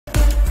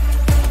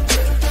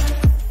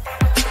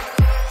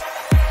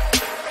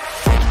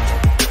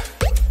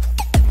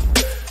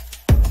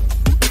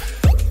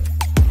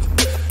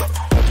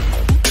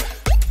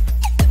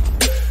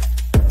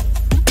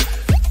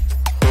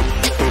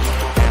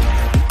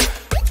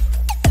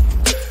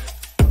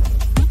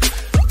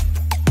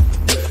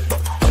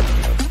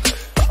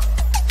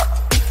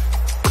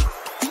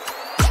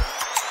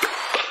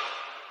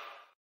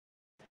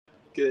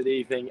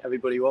evening,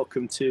 everybody.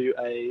 Welcome to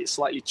a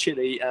slightly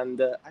chilly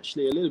and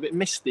actually a little bit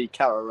misty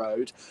Carrow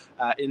Road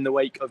in the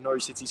wake of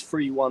Norwich City's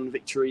 3-1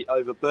 victory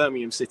over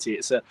Birmingham City.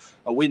 It's a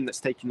win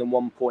that's taken them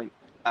 1 point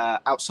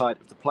outside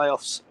of the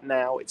playoffs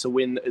now. It's a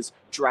win that has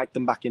dragged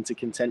them back into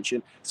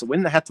contention. It's a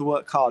win they had to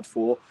work hard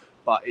for,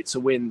 but it's a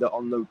win that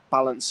on the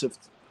balance of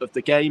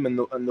the game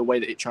and the way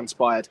that it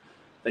transpired,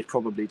 they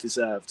probably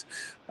deserved.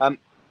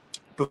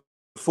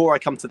 Before I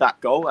come to that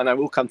goal, and I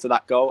will come to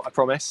that goal, I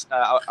promise,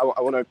 I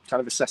want to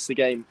kind of assess the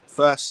game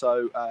first.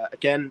 So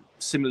again,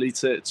 similarly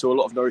to a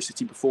lot of Norwich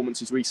City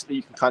performances recently,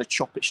 you can kind of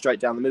chop it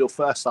straight down the middle.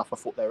 First half, I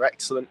thought they were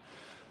excellent.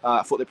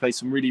 I thought they played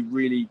some really,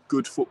 really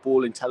good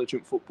football,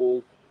 intelligent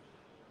football,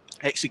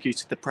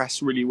 executed the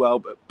press really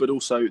well, but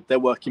also their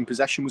work in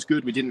possession was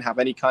good. We didn't have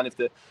any kind of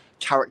the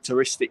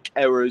characteristic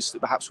errors that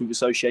perhaps we've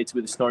associated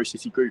with this Norwich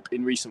City group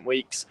in recent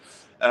weeks.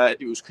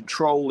 It was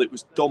control, it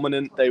was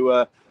dominant. They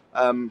were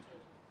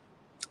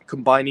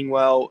combining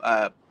well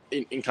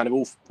in kind of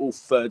all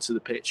thirds of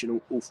the pitch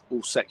and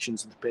all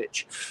sections of the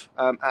pitch,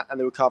 and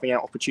they were carving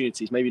out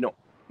opportunities, maybe not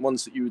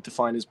ones that you would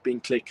define as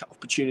being clear-cut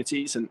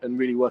opportunities and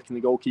really working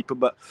the goalkeeper,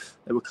 but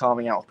they were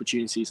carving out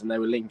opportunities and they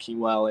were linking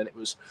well, and it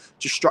was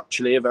just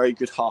structurally a very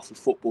good half of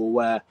football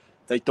where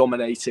they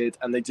dominated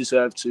and they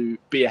deserved to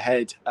be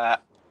ahead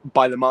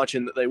by the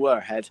margin that they were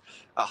ahead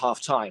at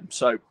half-time.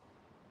 So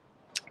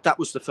that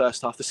was the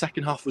first half. The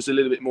second half was a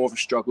little bit more of a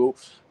struggle.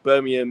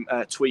 Birmingham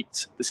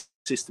tweaked the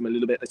system a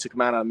little bit. They took a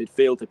man out of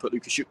midfield. They put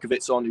Lukas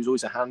Jutkiewicz on, who's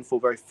always a handful,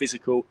 very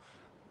physical,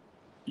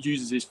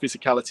 uses his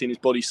physicality in his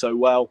body so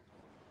well.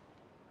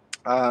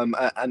 And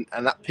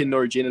that pinned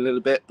Norwich in a little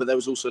bit, but there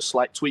was also a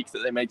slight tweak that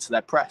they made to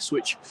their press,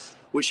 which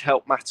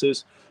helped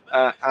matters.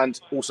 And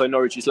also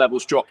Norwich's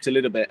levels dropped a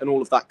little bit, and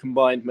all of that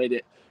combined made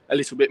it a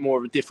little bit more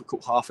of a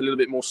difficult half, a little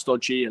bit more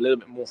stodgy, a little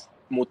bit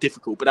more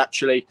difficult. But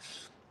actually,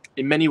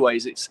 in many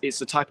ways, it's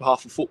the type of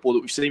half of football that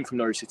we've seen from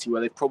Norwich City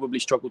where they've probably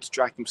struggled to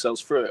drag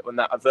themselves through it. When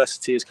that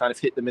adversity has kind of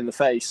hit them in the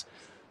face,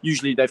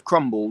 usually they've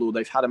crumbled or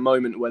they've had a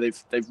moment where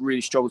they've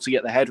really struggled to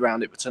get their head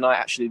around it. But tonight,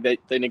 actually,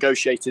 they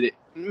negotiated it,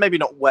 maybe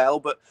not well,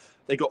 but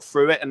they got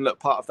through it. And look,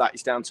 part of that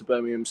is down to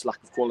Birmingham's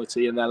lack of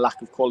quality and their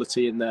lack of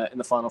quality in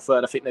the final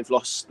third. I think they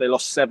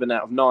lost 7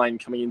 out of 9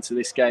 coming into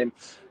this game.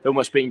 They're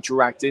almost being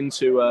dragged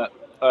into a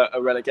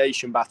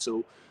relegation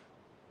battle.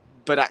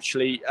 But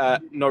actually,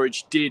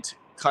 Norwich did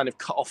kind of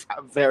cut off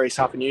at various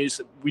avenues.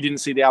 We didn't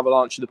see the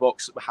avalanche in the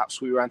box that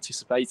perhaps we were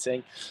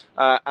anticipating.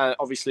 And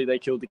obviously they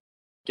killed the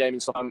game in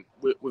stoppage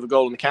with a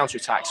goal on the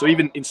counter-attack. So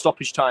even in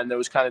stoppage time, there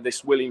was kind of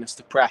this willingness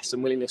to press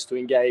and willingness to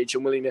engage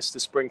and willingness to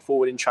spring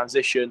forward in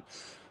transition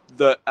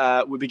that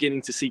we're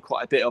beginning to see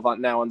quite a bit of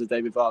now under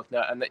David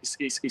Wagner, and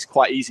it's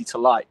quite easy to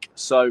like.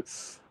 So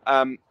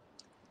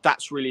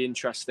that's really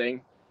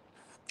interesting.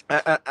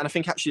 And I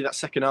think actually that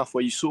second half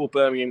where you saw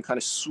Birmingham kind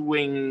of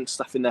swing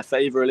stuff in their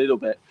favour a little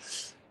bit,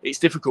 it's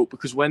difficult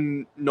because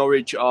when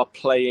Norwich are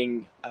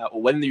playing,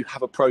 or when you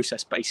have a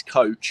process-based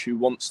coach who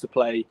wants to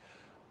play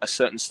a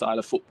certain style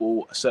of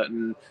football, a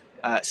certain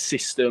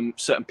system,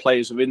 certain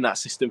players within that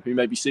system who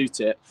maybe suit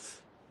it,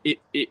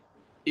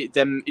 it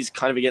then is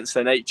kind of against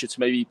their nature to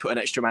maybe put an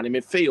extra man in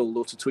midfield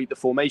or to tweak the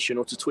formation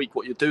or to tweak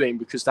what you're doing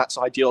because that's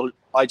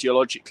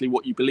ideologically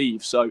what you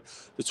believe. So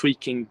the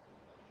tweaking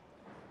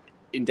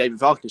in David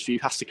Wagner's view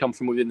has to come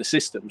from within the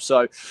system.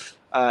 So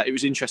it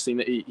was interesting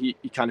that he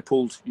kind of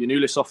pulled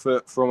Nunez off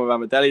from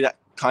Amadelli. That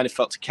kind of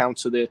felt to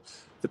counter the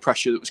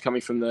pressure that was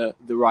coming from the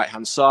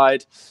right-hand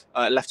side,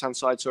 left-hand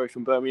side,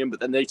 from Birmingham. But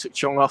then they took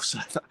Chong off, so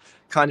that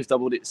kind of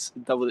doubled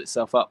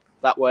itself up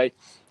that way.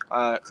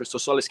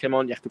 Christos Solis came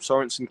on, Jakob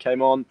Sorensen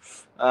came on,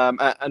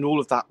 and all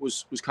of that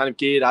was kind of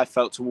geared, I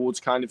felt, towards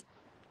kind of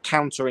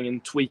countering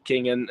and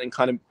tweaking and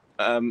kind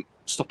of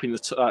stopping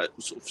sort of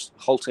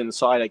halting the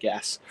side, I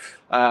guess.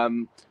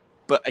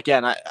 But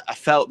again, I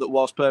felt that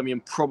whilst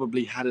Birmingham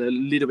probably had a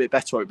little bit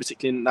better,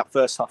 particularly in that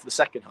first half of the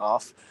second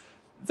half,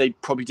 they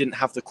probably didn't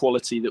have the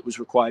quality that was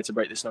required to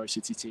break this Norwich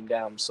City team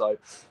down. So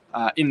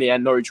in the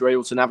end, Norwich were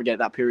able to navigate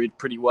that period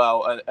pretty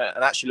well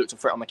and actually looked a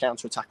threat on the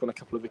counter-attack on a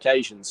couple of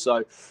occasions.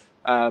 So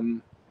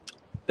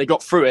they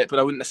got through it, but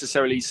I wouldn't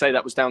necessarily say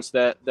that was down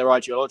to their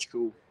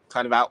ideological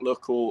kind of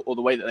outlook or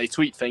the way that they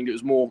tweet things. It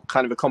was more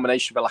kind of a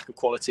combination of a lack of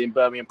quality and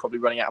Birmingham probably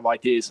running out of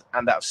ideas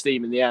and out of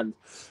steam in the end.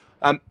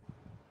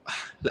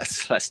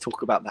 Let's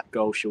talk about that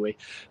goal, shall we?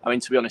 I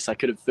mean, to be honest, I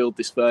could have filled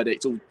this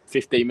verdict, all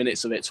 15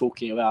 minutes of it,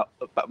 talking about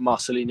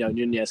Marcelino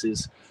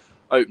Nunez's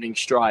opening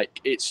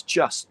strike. It's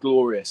just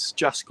glorious.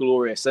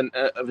 And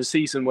of a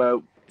season where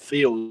it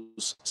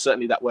feels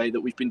certainly that way,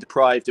 that we've been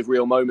deprived of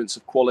real moments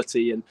of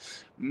quality and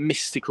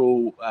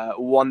mystical,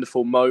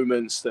 wonderful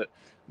moments that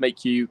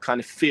make you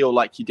kind of feel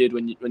like you did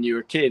when you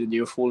were a kid and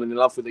you were falling in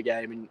love with the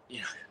game. And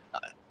it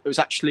was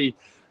actually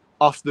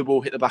after the ball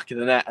hit the back of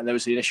the net and there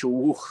was the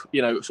initial,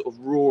 sort of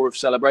roar of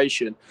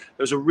celebration,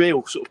 there was a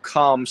real sort of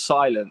calm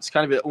silence,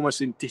 kind of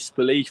almost in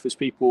disbelief as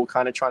people were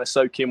kind of trying to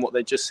soak in what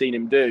they'd just seen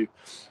him do. And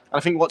I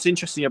think what's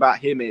interesting about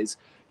him is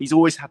he's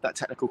always had that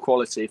technical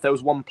quality. If there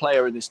was one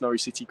player in this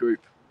Norwich City group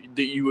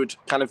that you would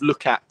kind of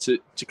look at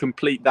to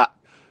complete that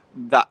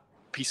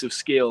piece of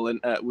skill and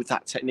with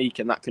that technique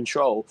and that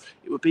control,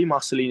 it would be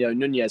Marcelino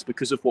Nunez,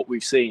 because of what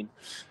we've seen.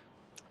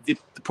 The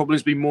problem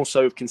has been more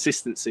so of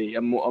consistency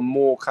and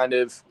more kind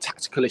of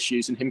tactical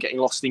issues, and him getting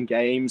lost in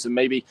games and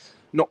maybe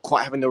not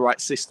quite having the right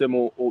system,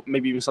 or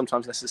maybe even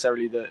sometimes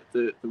necessarily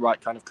the right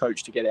kind of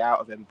coach to get it out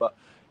of him. But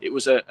it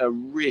was a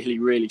really,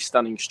 really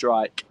stunning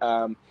strike.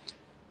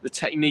 The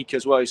technique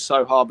as well is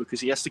so hard because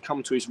he has to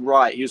come to his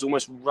right. He was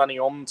almost running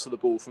onto the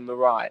ball from the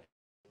right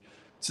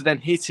to then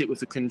hit it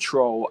with the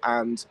control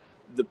and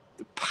the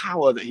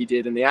power that he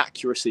did and the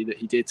accuracy that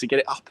he did to get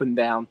it up and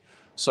down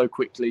so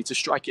quickly, to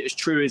strike it as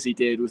true as he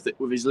did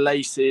with his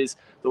laces,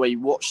 the way he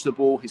watched the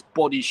ball, his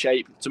body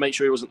shape, to make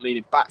sure he wasn't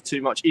leaning back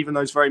too much, even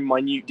those very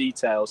minute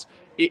details.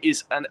 It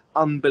is an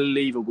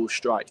unbelievable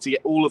strike to get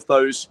all of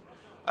those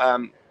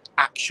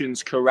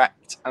actions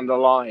correct and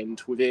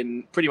aligned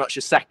within pretty much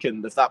a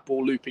second of that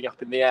ball looping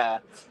up in the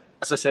air.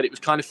 As I said, it was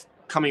kind of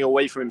coming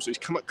away from him, so he's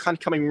kind of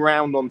coming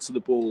round onto the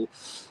ball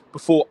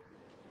before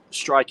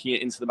striking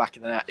it into the back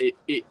of the net.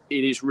 It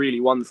is really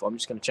wonderful. I'm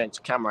just going to change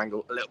the camera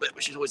angle a little bit,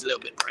 which is always a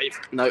little bit brave.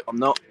 No, I'm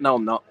not. No,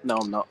 I'm not. No,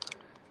 I'm not.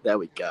 There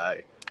we go.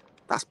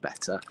 That's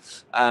better.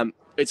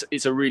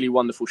 It's a really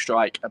wonderful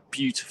strike, a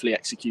beautifully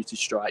executed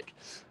strike.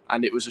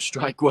 And it was a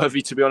strike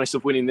worthy, to be honest,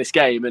 of winning this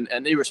game.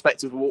 And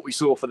irrespective of what we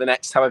saw for the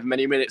next however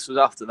many minutes was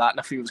after that,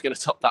 nothing was going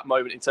to top that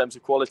moment in terms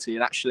of quality.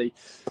 And actually,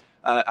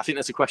 I think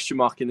there's a question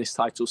mark in this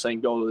title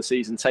saying goal of the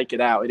season. Take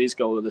it out. It is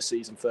goal of the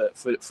season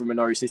from a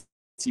Norwich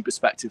City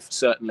perspective,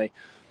 certainly.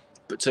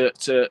 But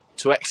to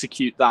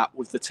execute that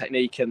with the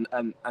technique and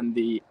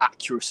the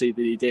accuracy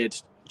that he did,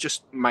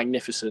 just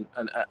magnificent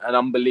and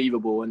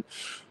unbelievable. And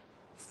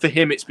for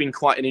him, it's been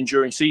quite an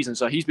enduring season.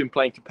 So he's been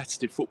playing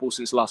competitive football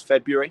since last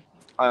February.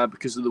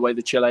 Because of the way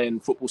the Chilean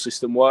football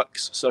system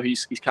works. So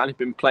he's kind of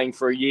been playing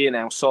for a year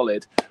now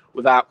solid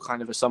without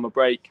kind of a summer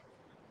break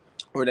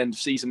or an end of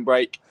season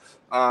break.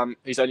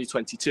 He's only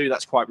 22.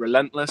 That's quite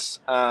relentless.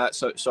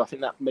 So I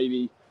think that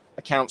maybe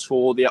accounts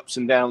for the ups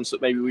and downs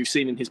that maybe we've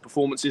seen in his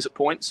performances at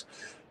points.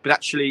 But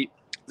actually,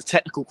 the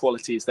technical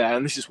quality is there.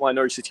 And this is why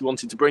Norwich City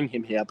wanted to bring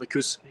him here,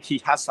 because he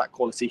has that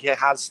quality. He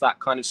has that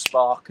kind of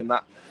spark and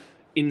that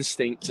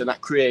instinct and that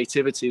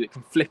creativity that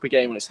can flip a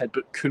game on its head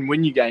but can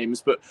win you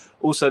games. But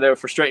also there are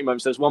frustrating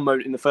moments. There's one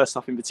moment in the first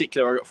half in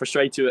particular I got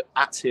frustrated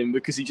at him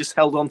because he just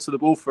held on to the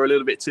ball for a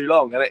little bit too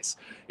long, and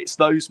it's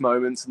those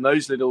moments and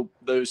those little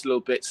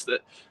bits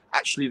that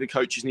actually the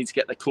coaches need to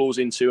get their claws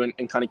into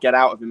and kind of get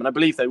out of him. And I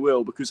believe they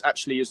will, because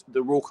actually as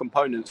the raw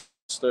components,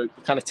 the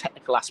kind of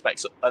technical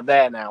aspects are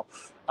there now,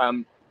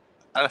 and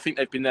I think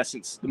they've been there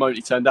since the moment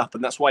he turned up,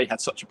 and that's why he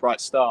had such a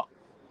bright start.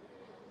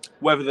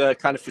 Whether the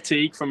kind of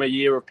fatigue from a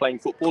year of playing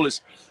football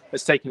has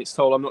taken its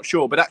toll, I'm not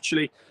sure. But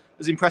actually,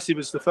 as impressive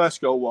as the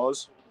first goal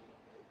was,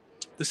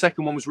 the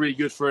second one was really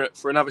good for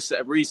another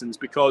set of reasons,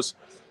 because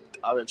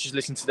I just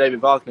listened to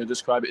David Wagner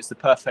describe it as the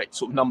perfect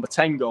sort of number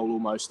 10 goal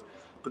almost.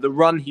 But the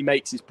run he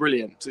makes is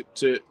brilliant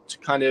to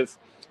kind of,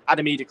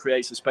 Adamida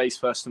creates a space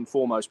first and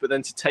foremost, but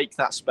then to take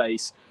that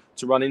space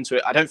to run into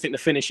it. I don't think the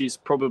finish is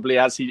probably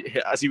as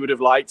he would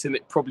have liked, and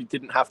it probably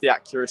didn't have the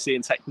accuracy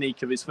and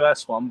technique of his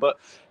first one, but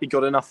he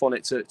got enough on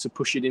it to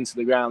push it into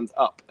the ground,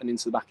 up and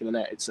into the back of the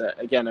net. It's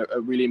again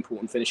a really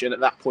important finish, and at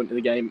that point in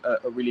the game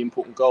a really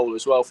important goal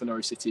as well for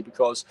Norwich City,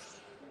 because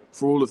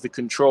for all of the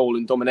control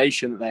and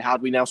domination that they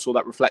had, we now saw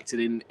that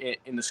reflected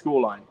in the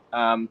scoreline.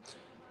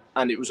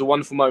 And it was a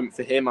wonderful moment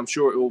for him. I'm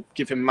sure it will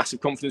give him a massive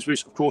confidence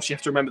boost. Of course, you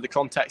have to remember the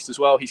context as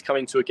well. He's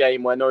coming to a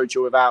game where Norwich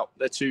are without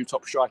their two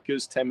top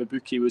strikers. Tem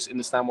Ibuki was in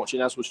the stand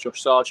watching, as was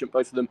Josh Sargent.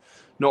 Both of them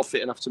not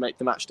fit enough to make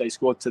the matchday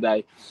squad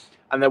today.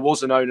 And there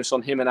was an onus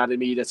on him and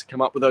Adamida to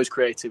come up with those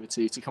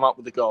creativity, to come up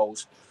with the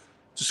goals.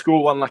 To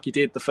score one like he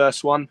did, the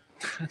first one,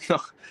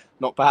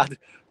 not bad.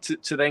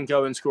 To then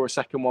go and score a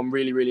second one,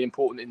 really, really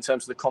important in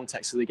terms of the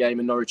context of the game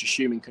and Norwich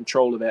assuming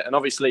control of it. And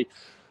obviously,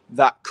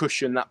 that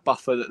cushion, that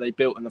buffer that they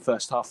built in the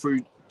first half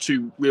through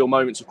two real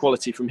moments of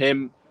quality from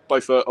him,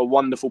 both a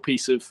wonderful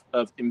piece of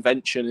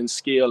invention and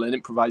skill and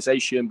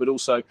improvisation, but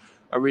also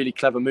a really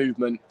clever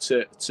movement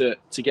to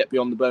get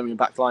beyond the Birmingham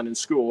back line and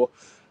score.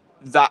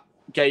 That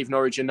gave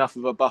Norwich enough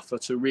of a buffer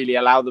to really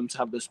allow them to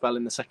have the spell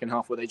in the second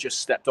half where they just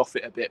stepped off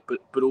it a bit,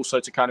 but also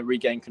to kind of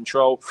regain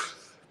control.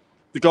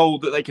 The goal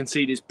that they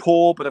concede is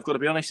poor, but I've got to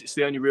be honest, it's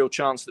the only real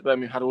chance that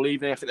Birmingham had all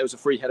evening. I think there was a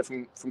free header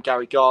from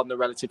Gary Gardner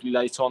relatively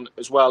late on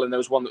as well, and there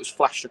was one that was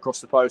flashed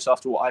across the post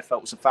after what I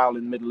felt was a foul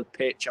in the middle of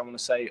pitch. I want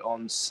to say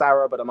on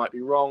Sarah, but I might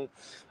be wrong.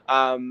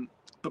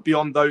 But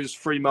beyond those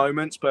three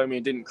moments,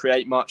 Birmingham didn't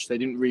create much. They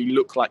didn't really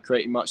look like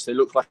creating much. They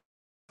looked like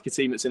a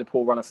team that's in a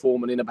poor run of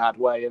form and in a bad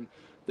way, and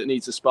that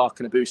needs a spark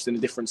and a boost in a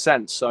different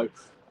sense. So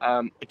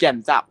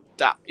again, that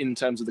in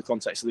terms of the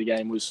context of the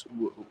game was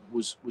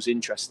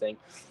interesting.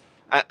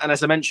 And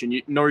as I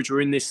mentioned, Norwich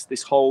were in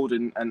this hold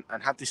and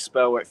had this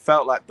spell where it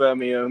felt like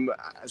Birmingham,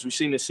 as we've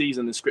seen this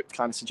season, the script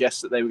kind of suggests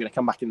that they were going to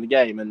come back in the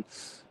game. And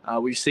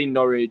we've seen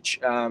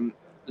Norwich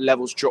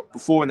levels drop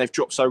before, and they've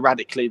dropped so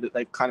radically that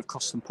they've kind of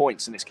cost them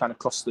points, and it's kind of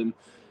cost them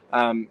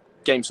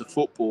games of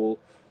football.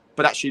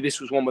 But actually,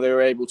 this was one where they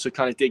were able to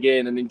kind of dig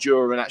in and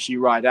endure and actually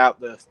ride out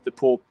the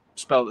poor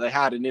spell that they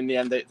had, and in the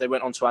end they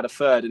went on to add a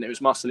third, and it was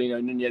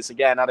Marcelino Nunez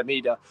again.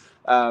 Adamida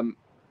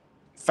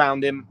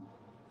found him,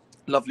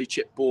 lovely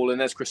chip ball, and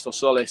there's Christos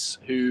Solis,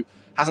 who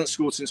hasn't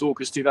scored since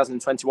August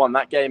 2021.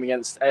 That game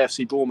against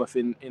AFC Bournemouth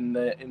in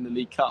the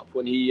League Cup,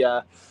 when he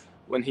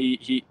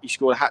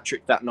scored a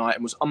hat-trick that night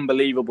and was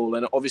unbelievable,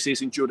 and obviously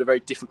has endured a very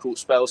difficult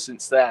spell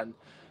since then.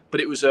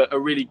 But it was a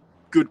really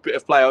good bit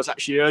of play. I was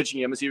actually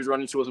urging him as he was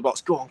running towards the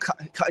box, go on,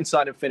 cut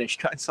inside and finish,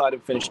 cut inside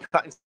and finish,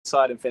 cut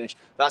inside and finish.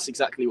 That's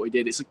exactly what he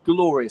did. It's a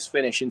glorious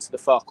finish into the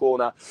far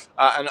corner,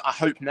 and I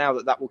hope now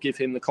that will give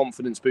him the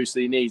confidence boost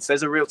that he needs.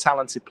 There's a real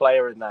talented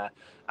player in there,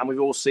 and we've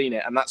all seen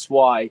it, and that's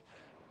why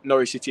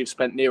Norwich City have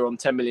spent near on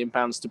 £10 million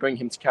to bring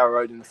him to Carrow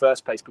Road in the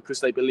first place,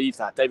 because they believe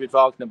that. David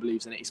Wagner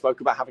believes in it. He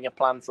spoke about having a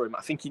plan for him.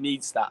 I think he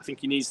needs that. I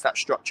think he needs that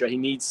structure. He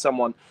needs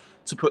someone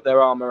to put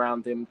their arm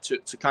around him, to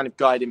kind of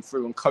guide him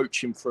through and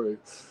coach him through.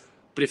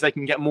 But if they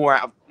can get more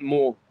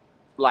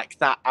like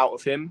that out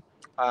of him,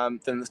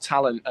 then the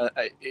talent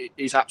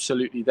is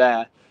absolutely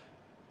there.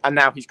 And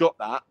now he's got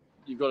that.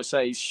 You've got to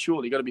say he's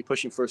surely got to be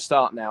pushing for a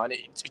start now. And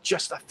it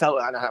just, I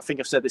felt, and I think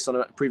I've said this on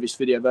a previous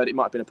video, but it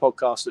might have been a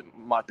podcast, it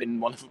might have been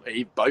one of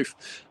both.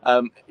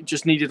 It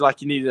just needed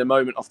a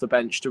moment off the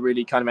bench to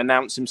really kind of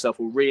announce himself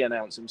or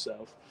re-announce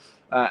himself.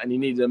 And he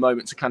needed a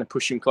moment to kind of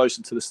push him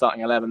closer to the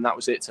starting 11. That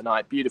was it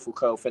tonight. Beautiful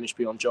curl finish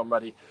beyond John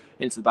Ruddy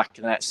into the back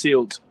of the net.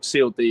 Sealed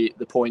the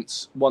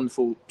points.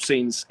 Wonderful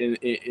scenes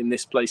in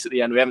this place at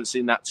the end. We haven't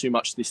seen that too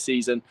much this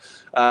season.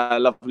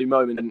 Lovely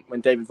moment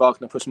when David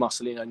Wagner puts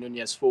Marcelino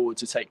Nunez forward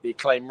to take the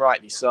acclaim,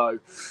 rightly so.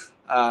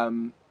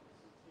 I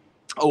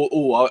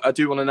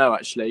do want to know,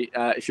 actually,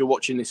 if you're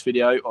watching this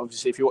video,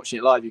 obviously if you're watching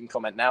it live, you can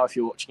comment now. If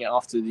you're watching it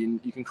after,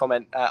 you can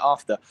comment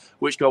after.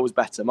 Which goal was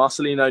better,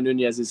 Marcelino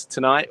Nunez's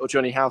tonight or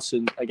Johnny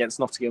Howson against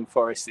Nottingham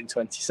Forest in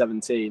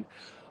 2017?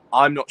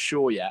 I'm not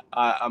sure yet.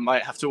 I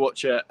might have to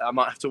watch it. I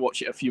might have to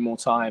watch it a few more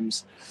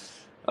times,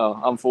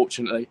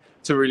 unfortunately,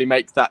 to really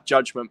make that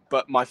judgment.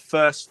 But my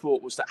first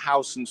thought was that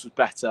Howson's was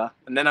better,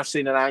 and then I've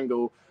seen an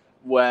angle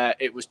where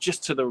it was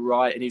just to the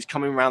right and he was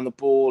coming around the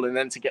ball and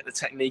then to get the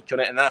technique on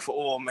it, and then I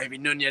thought, maybe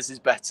Nunez is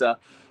better.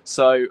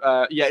 So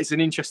it's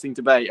an interesting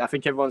debate. I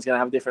think everyone's going to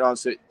have a different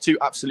answer. Two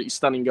absolutely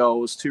stunning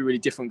goals, two really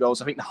different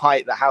goals. I think the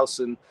height that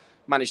Howson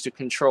managed to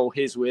control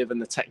his with, and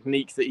the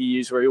technique that he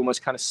used where he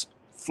almost kind of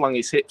flung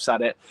his hips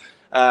at it,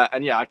 I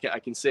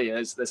can see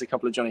there's a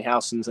couple of Johnny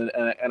Howsons and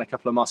a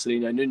couple of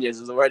Marcelino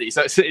Nunez's already,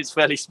 so it's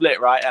fairly split,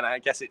 right? And I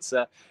guess it's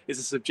a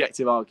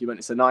subjective argument.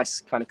 It's a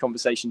nice kind of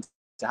conversation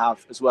to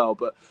have as well,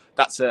 but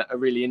that's a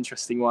really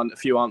interesting one. A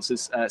few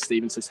answers.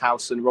 Stephen says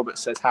Howson, Robert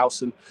says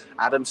Howson,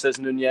 Adam says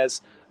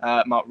Nunez,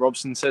 Mark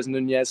Robson says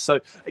Nunez. So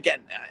again,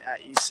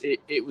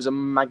 it was a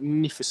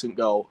magnificent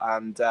goal,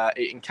 and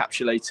it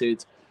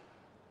encapsulated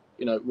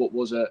what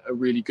was a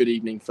really good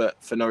evening for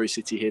Norwich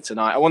City here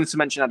tonight. I wanted to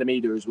mention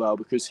Adamida as well,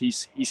 because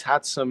he's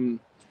had some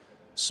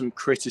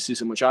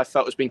criticism which I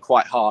felt has been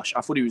quite harsh.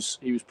 I thought he was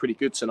pretty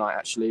good tonight,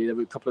 actually. There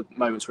were a couple of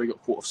moments where he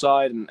got caught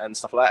offside and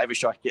stuff like that. Every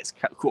striker gets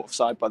caught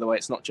offside, by the way.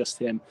 It's not just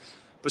him.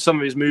 But some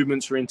of his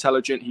movements were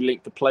intelligent. He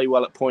linked the play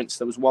well at points.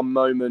 There was one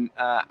moment,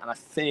 and I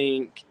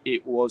think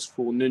it was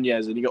for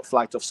Nunez, and he got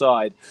flagged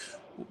offside.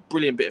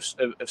 Brilliant bit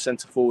of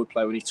centre forward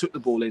play when he took the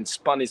ball in,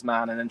 spun his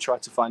man, and then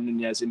tried to find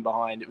Nunez in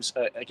behind. It was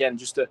again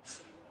just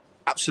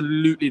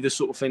absolutely the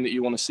sort of thing that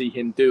you want to see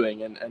him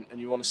doing, and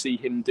you want to see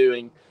him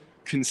doing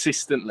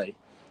consistently.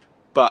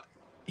 But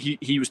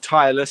he was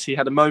tireless. He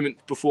had a moment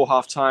before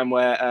half time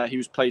where he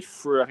was played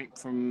through, I think,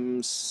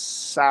 from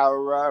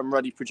Sarah, and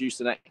Ruddy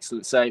produced an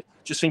excellent save.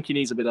 Just think he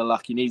needs a bit of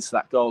luck. He needs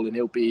that goal, and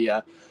he'll be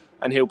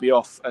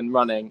off and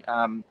running.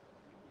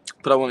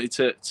 But I wanted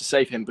to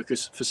save him,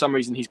 because for some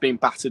reason he's been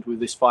battered with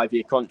this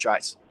 5-year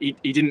contract. He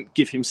didn't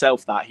give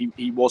himself that. He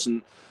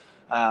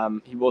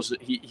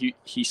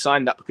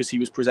signed that because he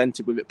was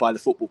presented with it by the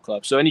football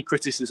club. So any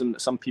criticism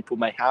that some people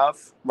may have,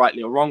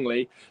 rightly or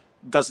wrongly,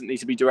 doesn't need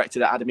to be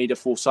directed at Adamida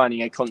for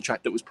signing a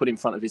contract that was put in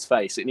front of his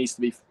face. It needs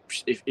to be,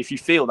 if you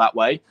feel that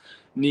way,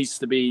 needs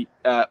to be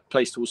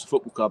placed towards the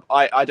football club.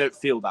 I don't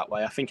feel that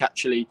way. I think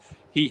actually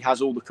he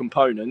has all the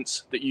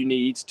components that you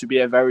need to be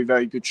a very,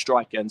 very good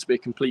striker and to be a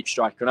complete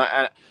striker.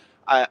 And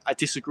I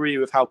disagree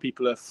with how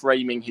people are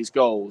framing his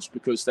goals,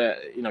 because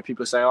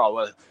people are saying, oh,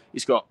 well,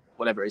 he's got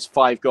whatever it is,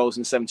 5 goals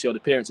and 70 odd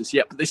appearances.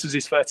 Yeah, but this was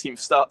his 13th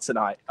start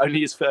tonight. Only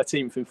his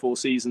 13th in 4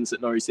 seasons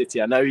at Norwich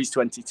City. I know he's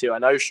 22. I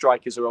know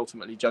strikers are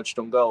ultimately judged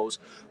on goals,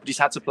 but he's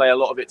had to play a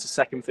lot of it to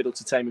second fiddle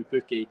to Teemu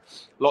Pukki.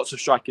 Lots of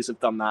strikers have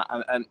done that.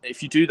 And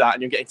if you do that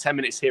and you're getting 10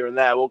 minutes here and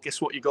there, well,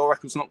 guess what? Your goal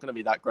record's not going to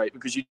be that great,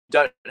 because you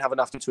don't have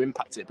enough to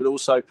impact it. But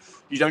also,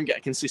 you don't get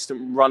a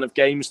consistent run of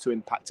games to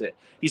impact it.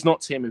 He's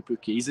not Teemu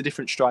Pukki. He's a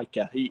different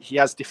striker. He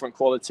has different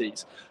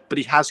qualities, but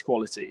he has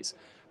qualities.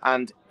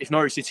 And if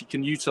Norwich City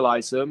can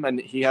utilise them, and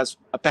he has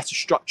a better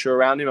structure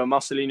around him, and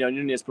Marcelino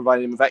Nunez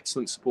provided him with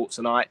excellent support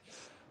tonight,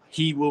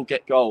 he will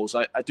get goals.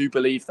 I do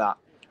believe that.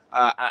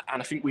 And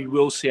I think we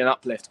will see an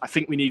uplift. I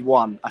think we need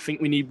one. And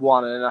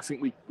then I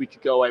think we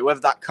could go away.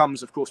 Whether that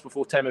comes, of course,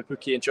 before Teemu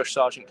Pukki and Josh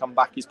Sargent come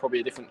back is probably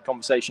a different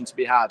conversation to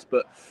be had.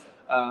 But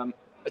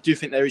I do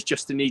think there is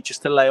just a need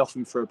just to lay off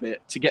him for a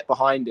bit, to get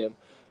behind him.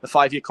 The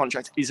 5-year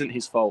contract isn't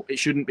his fault. It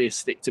shouldn't be a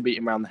stick to beat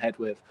him around the head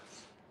with.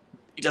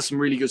 He does some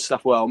really good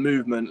stuff well.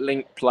 Movement,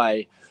 link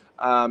play.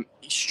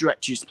 He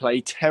stretches play.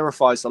 He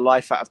terrifies the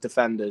life out of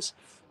defenders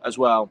as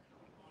well.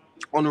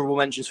 Honourable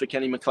mentions for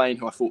Kenny McLean,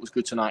 who I thought was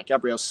good tonight.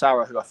 Gabriel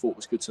Sara, who I thought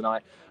was good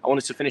tonight. I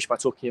wanted to finish by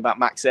talking about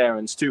Max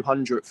Aarons,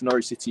 200th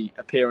Norwich City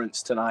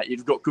appearance tonight.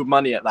 You've got good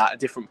money at that at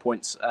different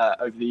points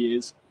over the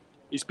years.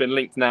 He's been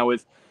linked now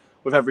with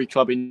every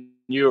club in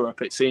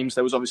Europe, it seems.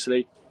 There was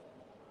obviously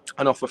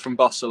an offer from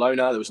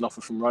Barcelona. There was an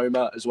offer from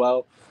Roma as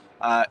well.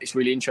 It's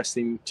really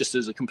interesting, just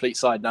as a complete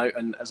side note,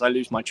 and as I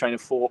lose my train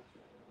of thought,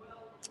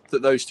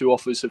 that those two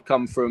offers have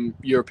come from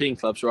European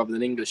clubs rather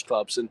than English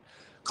clubs. And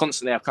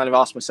constantly I've kind of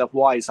asked myself,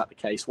 why is that the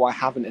case? Why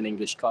haven't an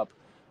English club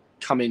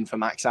come in for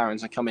Max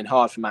Aarons and come in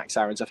hard for Max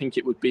Aarons? I think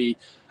it would be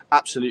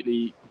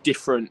absolutely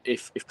different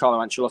if Carlo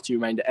Ancelotti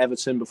remained at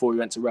Everton before he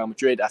went to Real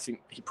Madrid. I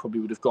think he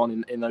probably would have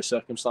gone in those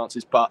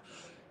circumstances. But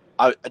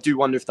I do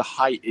wonder if the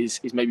height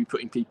is maybe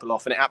putting people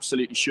off, and it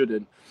absolutely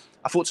shouldn't.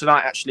 I thought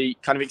tonight actually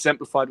kind of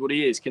exemplified what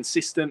he is: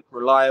 consistent,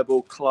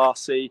 reliable,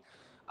 classy,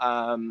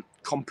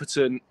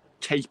 competent,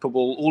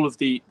 capable, all of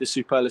the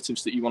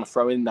superlatives that you want to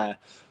throw in there.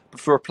 But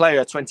for a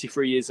player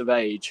 23 years of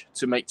age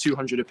to make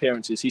 200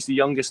 appearances, he's the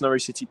youngest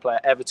Norwich City player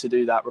ever to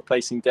do that,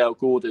 replacing Dale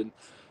Gordon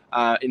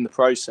in the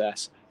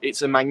process.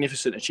 It's a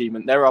magnificent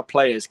achievement. There are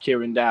players,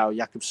 Kieran Dow,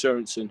 Jakob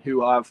Sørensen,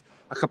 who have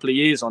a couple of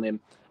years on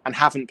him and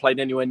haven't played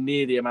anywhere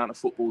near the amount of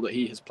football that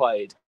he has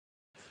played.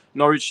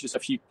 Norwich just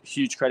a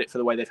huge credit for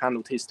the way they've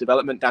handled his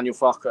development. Daniel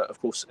Farke,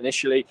 of course,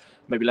 initially,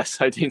 maybe less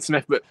so Dean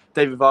Smith, but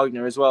David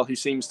Wagner as well, who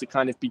seems to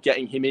kind of be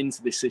getting him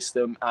into this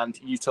system and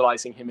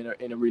utilising him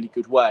in a really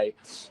good way.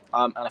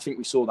 And I think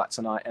we saw that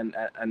tonight.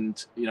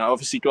 And you know,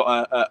 obviously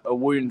got a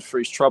wound for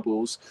his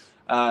troubles,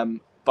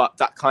 but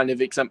that kind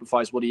of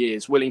exemplifies what he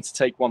is: willing to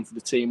take one for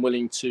the team,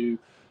 willing to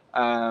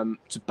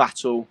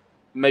battle.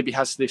 Maybe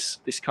has this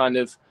kind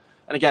of,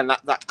 and again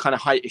that kind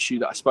of height issue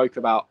that I spoke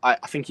about. I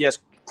think he has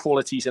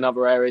qualities in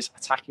other areas,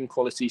 attacking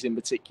qualities in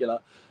particular,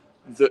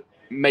 that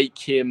make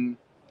him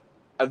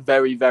a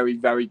very, very,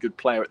 very good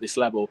player at this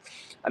level.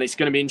 And it's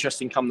going to be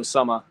interesting come the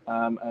summer.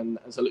 And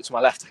as I look to my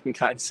left, I can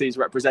kind of see his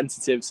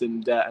representatives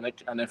and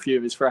a few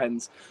of his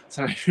friends.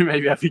 So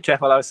maybe I'll be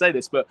careful how I say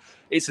this, but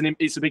it's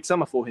a big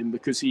summer for him,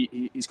 because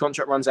his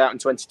contract runs out in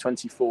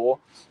 2024.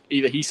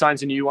 Either he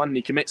signs a new one and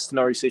he commits to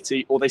Norwich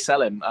City, or they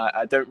sell him.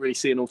 I don't really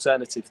see an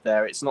alternative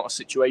there. It's not a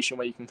situation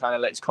where you can kind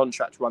of let his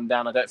contract run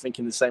down, I don't think,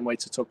 in the same way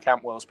to Todd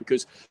Cantwell's,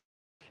 because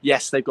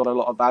yes, they've got a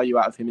lot of value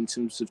out of him in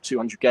terms of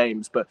 200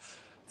 games, but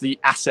the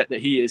asset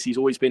that he is, he's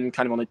always been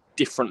kind of on a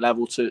different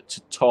level to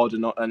Todd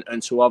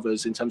and to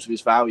others in terms of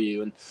his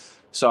value. And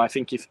so I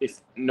think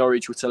if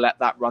Norwich were to let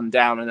that run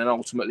down and then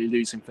ultimately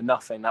lose him for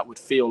nothing, that would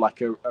feel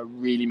like a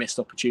really missed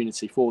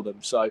opportunity for them.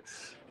 So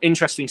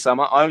interesting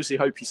summer. I obviously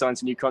hope he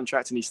signs a new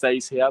contract and he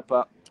stays here,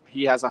 but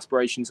he has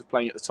aspirations of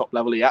playing at the top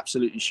level. He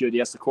absolutely should. He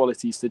has the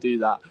qualities to do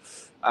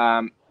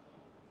that.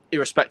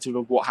 Irrespective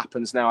of what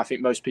happens now, I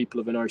think most people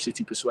of a Norwich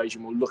City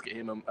persuasion will look at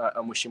him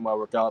and wish him well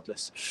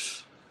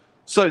regardless.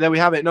 So there we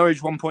have it.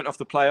 Norwich 1 point off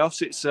the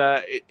playoffs. It's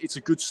a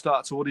good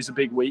start to what is a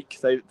big week.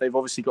 They've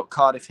obviously got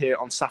Cardiff here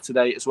on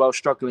Saturday as well,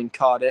 struggling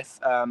Cardiff.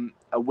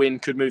 A win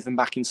could move them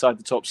back inside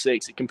the top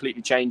six. It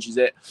completely changes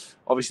it.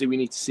 Obviously, we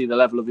need to see the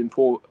level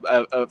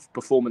of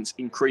performance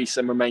increase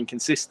and remain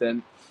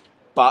consistent.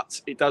 But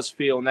it does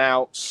feel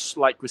now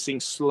like we're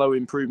seeing slow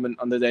improvement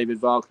under David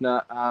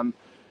Wagner.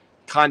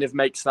 Kind of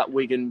makes that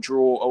Wigan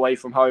draw away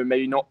from home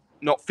maybe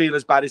not feel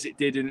as bad as it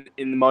did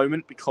in the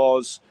moment,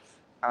 because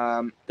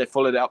they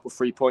followed it up with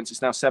 3 points.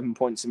 It's now 7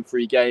 points in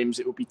 3 games.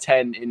 It will be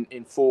 10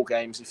 in 4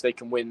 games if they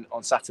can win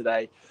on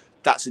Saturday.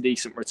 That's a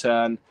decent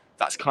return.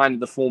 That's kind of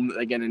the form that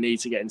they're going to need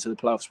to get into the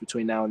playoffs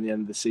between now and the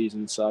end of the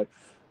season. So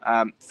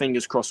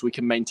fingers crossed we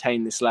can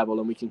maintain this level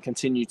and we can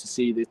continue to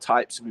see the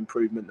types of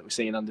improvement that we're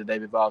seeing under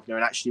David Wagner.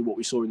 And actually what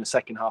we saw in the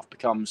second half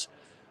becomes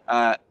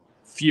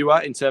fewer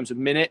in terms of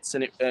minutes,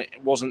 and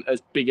it wasn't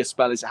as big a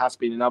spell as it has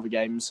been in other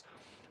games.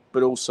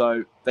 But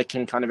also they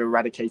can kind of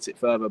eradicate it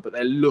further. But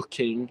they're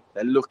looking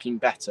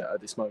better at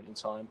this moment in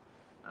time,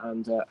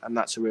 and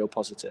that's a real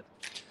positive.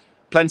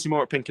 Plenty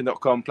more at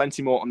Pinken.com,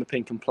 plenty more on the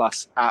Pinken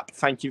Plus app.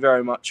 Thank you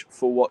very much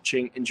for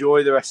watching.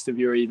 Enjoy the rest of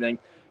your evening.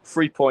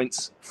 3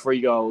 points,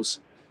 3 goals,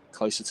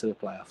 closer to the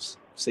playoffs.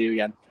 See you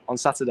again on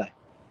Saturday.